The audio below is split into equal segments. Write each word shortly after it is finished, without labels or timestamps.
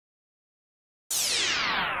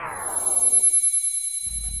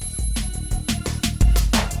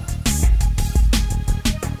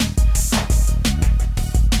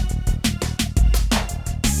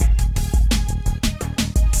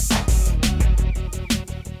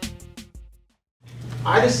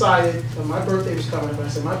I decided when my birthday was coming up, I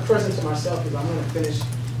said my present to myself is I'm going to finish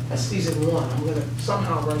a season 1. I'm going to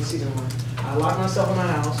somehow run season 1. I locked myself in my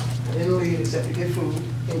house. I didn't leave except to get food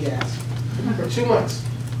and gas for 2 months.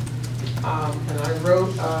 And I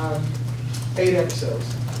wrote 8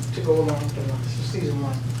 episodes to go along with season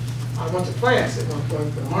 1. I went to France at one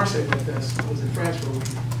point for the Marseille BET. I was in France for a week,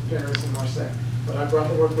 Paris and Marseille. But I brought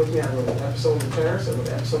the work with me. I wrote an episode in Paris, I wrote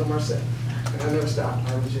an episode in Marseille. And I never stopped.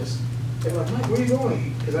 I was just, they were like, Mike, where are you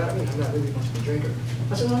going? Because I'm not really much of a drinker.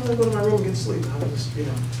 I said, well, I'm going to go to my room and get to sleep. And I was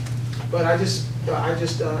just,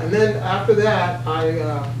 But and then after that,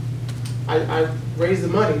 I raised the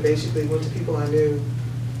money, basically, went to people I knew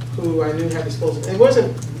who I knew had disposable. And it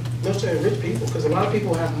wasn't necessarily rich people, because a lot of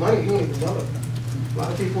people have money, you don't even know it. A lot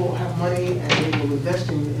of people have money and they will invest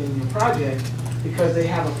in your project because they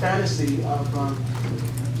have a fantasy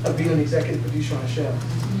of being an executive producer on a show,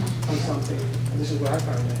 on something. And this is what I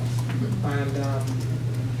found out.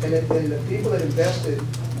 And the people that invested,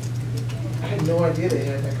 I had no idea they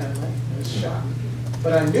had that kind of money. I was shocked.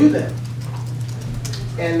 But I knew them.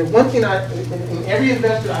 And the one thing in every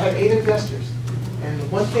investor, I had 8 investors. And the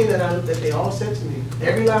one thing that they all said to me,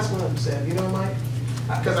 every last one of them said, you know, Mike,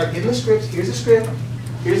 because I give them the scripts, here's the script,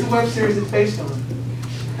 here's the web series it's based on,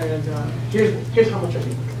 and here's how much I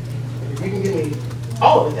need. And if you can give me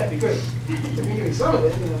all of it, that'd be great. If you can give me some of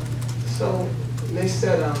it, So they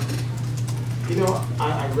said, I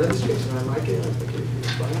read the scripts and I like it, and I think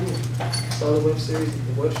it's funny. I saw the web series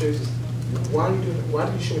is, why do you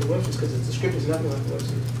show me the web series? Because the script is nothing like the web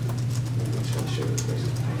series. I'm trying to show you the place.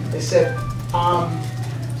 They said,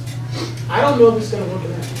 I don't know if it's going to work or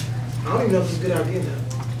not. I don't even know if it's a good idea now,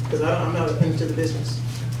 because I'm not into the business.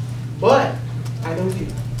 But I know you.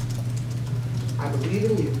 I believe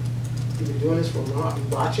in you. You've been doing this for a long. I've been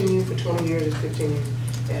watching you for 20 years or 15 years,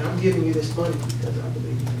 and I'm giving you this money because I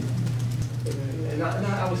believe in you. And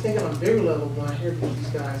I was thinking on a bigger level when I hear these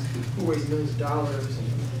guys who raise millions of dollars,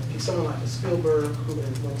 and someone like a Spielberg,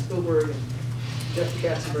 Spielberg and Jeffrey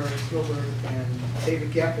Katzenberg, Spielberg, and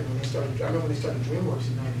David Geffen, when they started, I remember when they started DreamWorks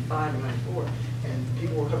in '95 and '94, and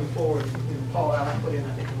people were coming forward, Paul Allen put in,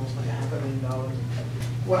 I think, almost like $500,000.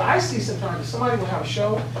 What I see sometimes is somebody will have a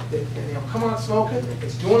show, and they'll come out smoking,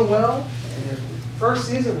 it's doing well, and their first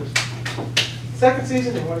season, second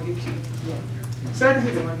season, they want to get cute. Second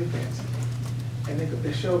season, they want to get fancy. And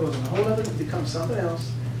the show goes on a whole other, becomes something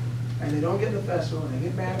else, and they don't get in the festival, and they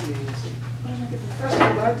get mad at me, and they say, why did I get in the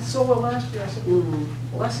festival? But I did so well last year. I said, well,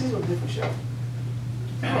 last season was a different show.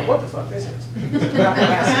 I don't know what the fuck this is.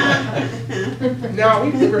 Now,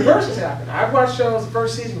 the reverse has happened. I've watched shows the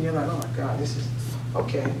first season, and you're like, oh my God, this is,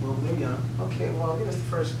 okay, well, maybe okay, well, it's the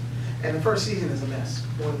first, and the first season is a mess.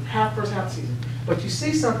 Well, first half of the season. But you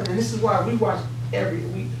see something, and this is why we watch every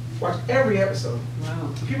episode.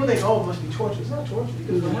 Wow. People think, oh, it must be torture. It's not torture,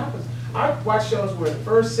 because what happens, I've watched shows where the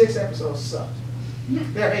first 6 episodes sucked.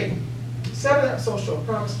 They have 8. 7 episodes show, I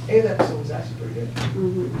promise, 8th episode was actually pretty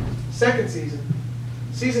good. Second season,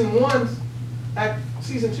 season 2,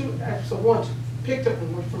 episode 1 picked up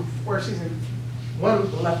from where season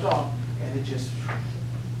 1 left off, and it just,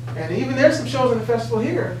 and even there's some shows in the festival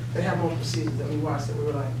here that have multiple seasons that we watched that we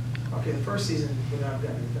were like, okay, the first season would not have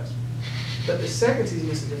gotten in the festival. But the second season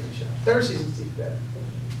is a different show. Third season is even better.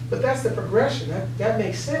 But that's the progression. That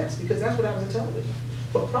makes sense, because that's what happens in television.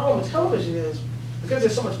 But the problem with television is, because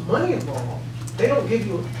there's so much money involved, they don't give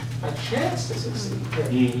you a chance to succeed.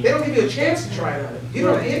 They don't give you a chance to try it out. You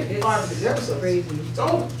don't hit 5 of these episodes, it's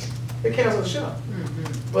over. They cancel the show.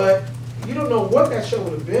 But you don't know what that show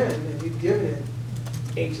would have been if you'd given it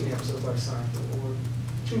 18 episodes like Seinfeld, or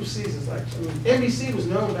 2 seasons like, NBC was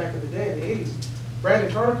known back in the day in the 80s.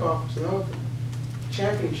 Brandon Tartikoff was known for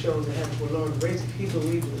champion shows that were low in ratings. He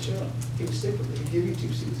believed in the show. He would stick with it. He'd give you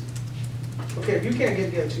 2 seasons. Okay, if you can't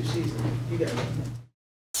get together 2 seasons, you got to go.